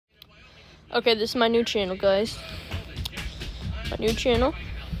Okay, this is my new channel, guys. My new channel.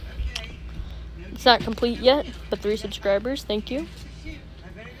 It's not complete yet, but 3 subscribers. Thank you.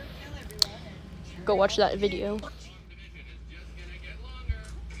 Go watch that video.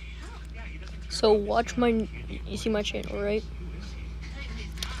 So watch my, you see my channel, right?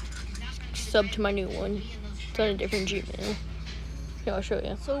 Sub to my new one. It's on a different Gmail. Yeah, I'll show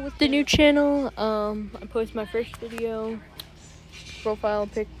you. So with the new channel, I post my first video, profile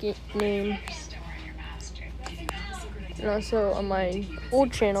pic name, and also on my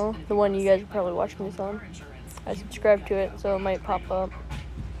old channel, the one you guys are probably watching this on, I subscribed to it, so it might pop up.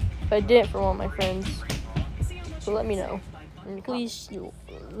 But I did it for one of my friends, so let me know. And please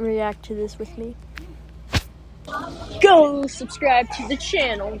react to this with me. Go subscribe to the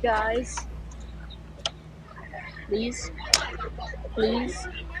channel, guys. Please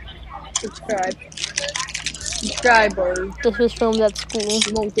subscribe. Subscribe, or this was filmed at school.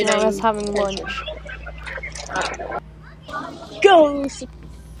 You won't get I was having lunch.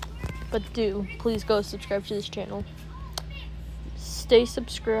 But please go subscribe to this channel. Stay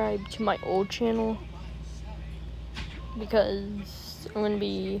subscribed to my old channel because I'm gonna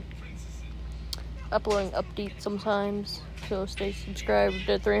be uploading updates sometimes. So stay subscribed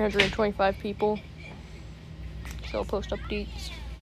to 325 people. So I'll post updates.